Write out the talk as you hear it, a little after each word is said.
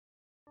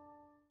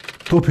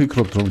თუ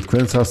ფიქრობთ, რომ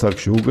თქვენს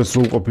ასაკში უკვე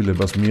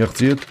სრულყოფილებას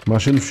მიაღწიეთ,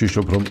 მაშინ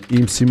ვშიშობ, რომ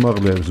იმ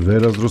სიმაღლეებს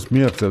ვერასდროს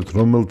მიაღწევთ,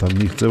 რომელთა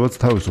მიღწევაც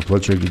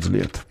თავისუფლად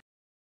შეგიძლიათ.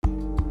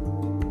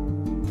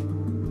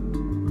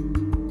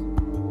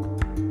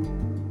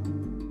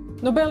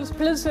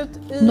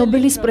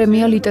 ნობელის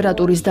პრემია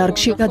ლიტერატურის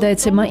დარგში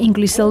გადაეცემა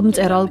ინგლისელ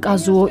მწერალ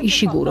კაზუო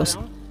იშიგუროს.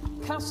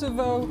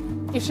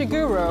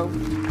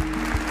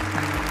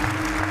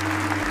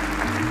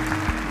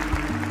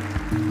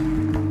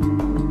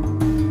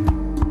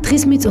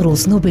 დღის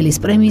მიწურულს ნობელის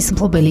პრემიის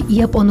მფლობელი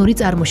იაპონური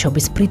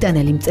წარმოშობის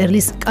ბრიტანელი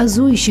მწერლის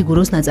კაზუო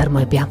იშიგუროს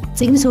ნაწარმოებია.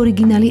 წიგნის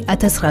ორიგინალი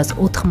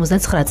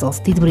 1989 წელს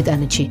დიდ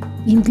ბრიტანეთში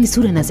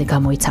ინგლისურ ენაზე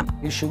გამოიცა.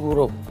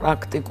 იშიგურო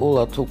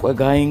პრაქტიკულად უკვე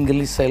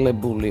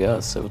გაინგლისელებულია,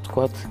 ასე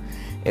ვთქვათ.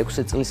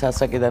 6 წლის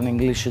ასაკიდან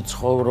ინგლისში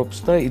ცხოვრობს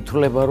და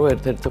ითვლება, რომ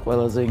ერთ-ერთი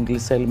ყველაზე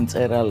ინგლისელი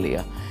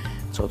მწერალია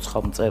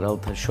ცოცხალ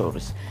მწერალთა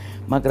შორის.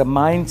 მაგრამ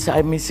მაინც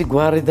აი მისი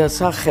გვარი და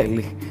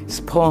სახელი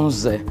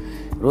სპონზე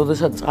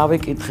როდესაც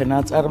წავიკითხე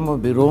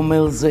ნაწარმოები,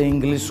 რომელზე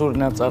ინგლისური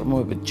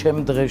ნაწარმოები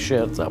ჩემ დღეში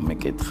არ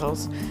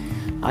წამიკითხავს,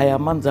 აი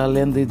ამან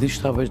ძალიან დიდი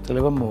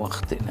შთაბეჭდილება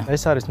მოახდინა.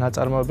 ეს არის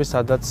ნაწარმოები,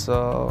 სადაც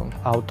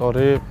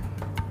ავტორი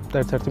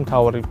ერთ-ერთი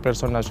მთავარი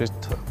პერსონაჟის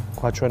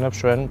გვაჩვენებს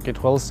ჩვენ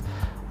მკითხველს,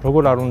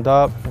 როგორ არ უნდა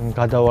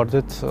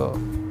გადავარდეთ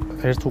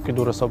ერთ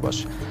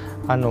უკიდურესობაში.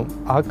 ანუ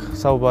აქ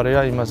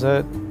საუბარია იმაზე,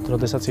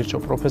 როდესაც ირჩევ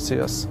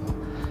პროფესიას,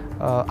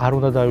 არ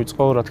უნდა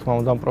დაიწყო, რა თქმა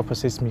უნდა,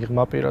 პროფესიის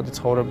მიღმა პირადი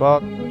ცხოვრება.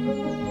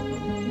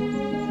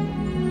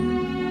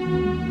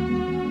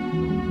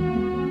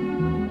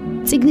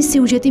 წიგნის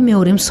სიუჟეტი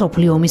მეორე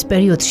მსოფლიო ომის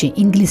პერიოდში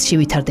ინგლისში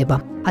ვითარდება.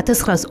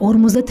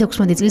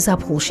 1956 წლის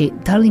ზაფხულში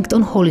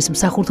დარლინგტონ ჰოლის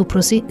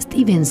მსახურთუხუცესი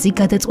სტივენსი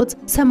გადაწყვეტს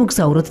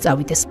სამოგზაუროდ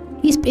წავიდეს.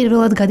 ის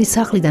პირველად გადის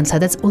სახლიდან,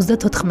 სადაც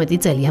 34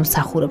 წელია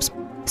მსახურობს.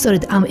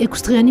 სწორედ ამ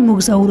 6 დღიანი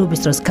მოგზაურობის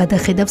დროს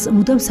გადახედავს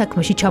მუდამ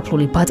საქმეში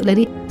ჩაფლული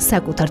ბატლერი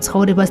საკუთარ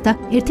ცხოვრებას და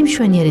ერთი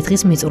მშვენიერი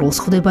დღის მიწურულს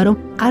ხვდება, რომ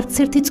არც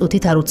ერთი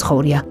წუთით არ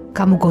უცხოვრია.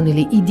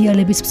 გამოგონილი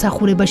იდეალების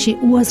მსახურებაში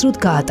უაზროდ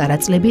გაატარა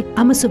წლები,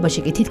 ამასობაში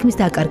კი თითქმის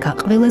დაკარგა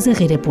ყველაზე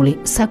ღირებული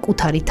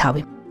საკუთარი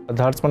თავი.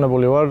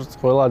 დარწმუნებული ვარ,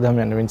 ყველა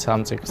ადამიანი, ვინც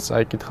ამ წიგნს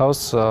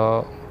აიკითხავს,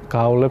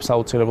 გაავლებს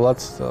აუცილებლად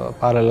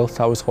პარალელს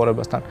თავის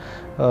ცხოვრებასთან.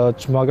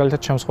 მაგალითად,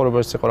 ჩემს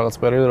ცხოვრებაში იყო რაღაც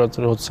პერიოდი,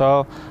 როცა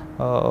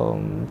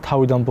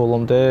თავიდან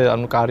ბოლომდე,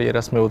 ანუ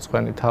კარიერას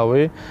მეუძღვენი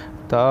თავი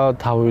და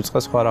თავი ვიწყე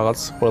სხვა რაღაც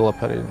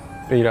ყველაფერი.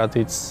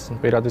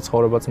 პირადი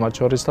ცხოვრებაც მათ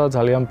შორის და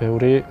ძალიან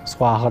ბევრი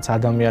სხვა რაღაც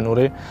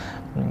ადამიანური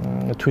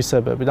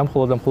თვისებები და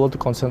მხოლოდ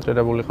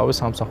კონცენტრირებული ყავი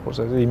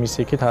სამსახურზე. იმის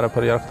იქით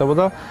არაფერი არ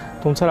ხდებოდა,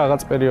 თუმცა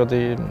რაღაც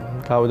პერიოდი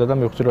გავიდა და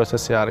მივხვდი, რომ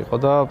ესე არ იყო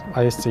და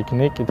აი ეს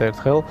წიგნი კიდევ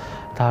ერთხელ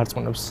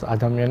დაარწმუნებს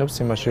ადამიანებს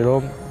იმაში,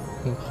 რომ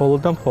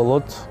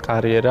მხოლოდ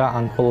კარიერა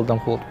ან მხოლოდ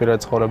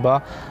პირადი ცხოვრება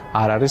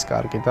არ არის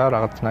კარგი და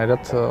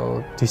რაღაცნაირად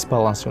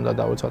დისბალანსი უნდა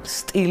დავიცვათ.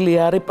 სტილი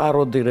არის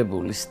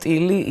პაროდირებული,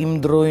 სტილი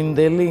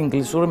იმდროინდელი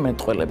ინგლისური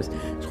მეტყველების.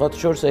 სხვათა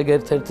შორის ეგ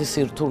ერთ-ერთი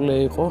სირთულე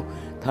იყო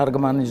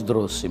თარგმანის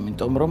დროს,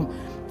 იმიტომ რომ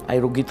აი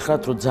რო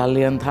გითხრათ, რომ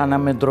ძალიან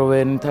თანამედროვე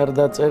ენით არ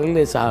დაწერილი,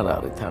 ეს არ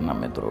არის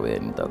თანამედროვე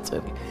ენით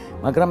დაწერილი,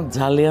 მაგრამ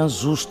ძალიან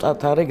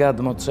ზუსტად არის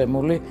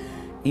გადმოცემული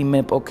იმ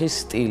ეპოქის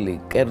სტილი.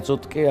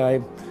 კერძოდ კი აი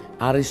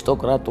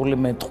არისტოკრატული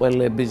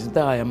მეტყველების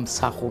და აი ამ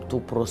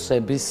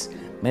მსახურთუხუცების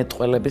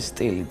მეტყველების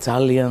სტილი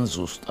ძალიან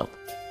ზუსტად.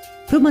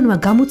 რომანმა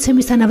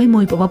გამოცემისთანავე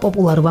მოიპოვა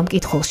პოპულარობა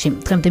მკითხველში.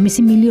 დღემდე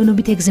მისი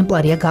მილიონობით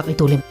ეგზემპლარია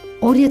გაყიდული.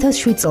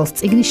 2007 წელს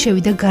წიგნი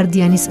შევიდა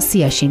გარდიანის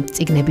სიაში,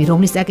 წიგნები,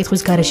 რომლის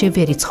წაკითხვის გარეშე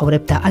ვერ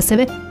იცხოვრებ და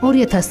ასევე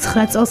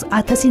 2009 წელს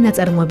 1000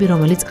 ნაწარმოები,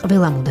 რომელიც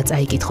ყველამ უნდა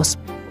წაიკითხოს.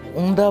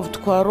 უნდა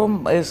ვთქვა, რომ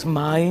ეს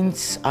მაინც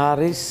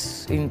არის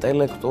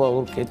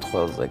ინტელექტუალურ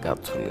კითხვებზე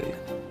გათვლილი.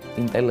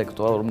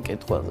 ინტელექტუალურ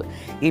მკითხვაზე.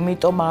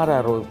 იმიტომ არა,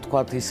 რომ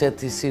ვთქვათ,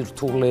 ისეთი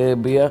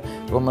სირთულეებია,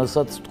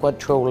 რომელსაც ვთქვათ,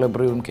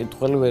 ჩვეულებრივი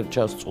მკითხველი ვერ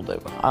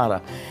ჩასწუდება. არა,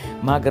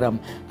 მაგრამ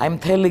აი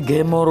მთელი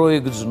გემო რო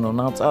იგრძნო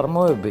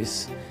ნაწარმოების,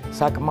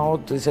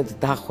 საკმაოდ ისეთი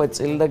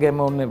დახვეწილი და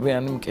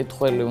გემოვნებიანი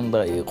მკითხველი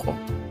უნდა იყო.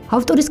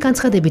 ავტორის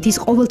განცხადებით ის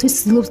ყოველთვის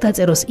ცდილობს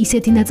დაწეროს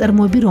ისეთი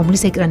ნაწარმოები,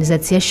 რომლის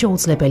ეკრანიზაცია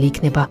შეუძლებელი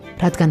იქნება,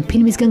 რადგან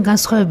ფილმისგან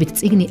განსხვავებით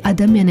წიგნი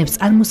ადამიანებს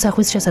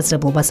წარმოსახვის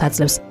შესაძლებლობას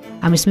აძლევს.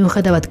 ამის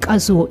მიუხედავად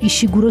კაზუო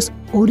იშიგუროს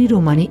 2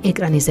 რომანი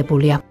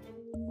ეკრანიზებულია.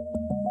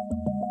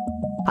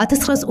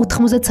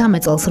 1993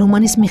 წელს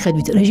რომანის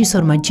მიხედვით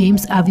რეჟისორმა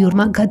ჯეიმს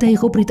ავიორმა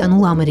გადაიღო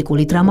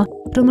ბრიტანულ-ამერიკული დრამა,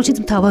 რომელშიც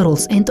მთავარ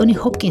როლს ენტონი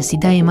ჰოპკინსი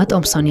და ემა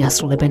ტომპსონი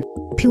ასრულებენ.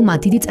 ფილმმა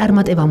დიდი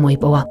წარმატება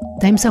მოიპოვა.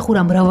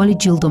 დაიმსახურა მრავალი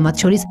ჯილდო, მათ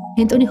შორის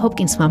ენტონი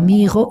ჰოპკინსმა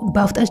მიიღო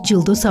ბაფტას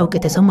ჯილდო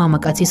საუკეთესო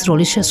მამაკაცის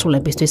როლის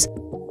შესრულებისთვის.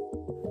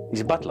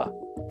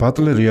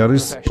 ბატლერი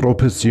არის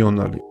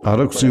პროფესიონალი, არ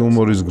აქვს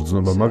იუმორის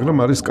გრძნობა, მაგრამ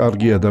არის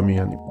კარგი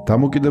ადამიანი.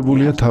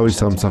 დამოკიდებულია თავის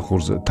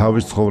სამსახურზე,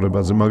 თავის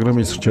ცხოვრებაზე, მაგრამ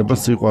ის რჩება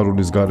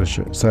სიყვარულის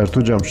გარეშე. საერთო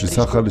ჯამში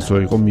სახალისო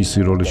იყო მისი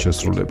როლის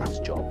შესრულება.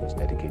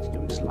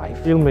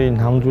 ფილმი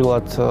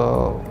ნამდვილად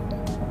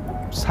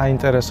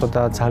საინტერესო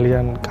და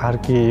ძალიან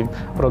კარგი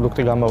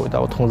პროდუქტი გამოვიდა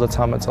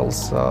 93 წელს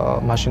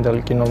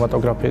მაშინდელი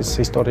კინემატოგრაფიის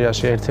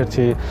ისტორიაში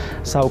ერთ-ერთი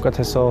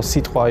საუკეთესო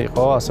სიტყვა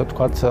იყო, ასე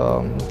ვთქვათ,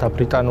 და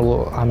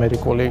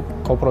ბრიტანულ-ამერიკული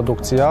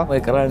კოპროდუქცია.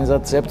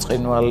 ეკრანიზაცია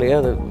ბრწყინვალეა,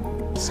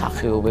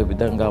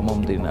 სახეობებიდან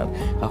გამომდინარე.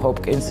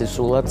 ჰოპკინსი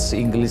სულაც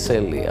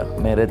ინგლისელია,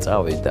 მერე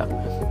წავიდა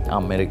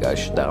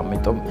ამერიკაში და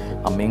ამიტომ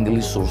ამ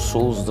ინგლისურ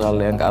სულს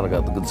ძალიან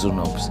კარგად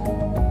გძნობს.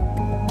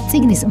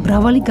 წიგნის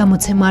მრავალი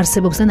გამოცემა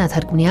არსებობს და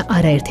ნათარგმნია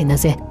არაერთ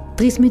ენაზე.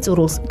 დღის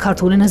მიწურულს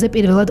ქართულ ენაზე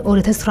პირველად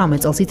 2018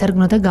 წელს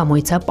ითარგმნა და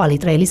გამოიცა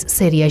პალიტრელის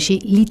სერიაში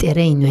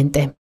ლიტერე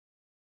ინვენტე.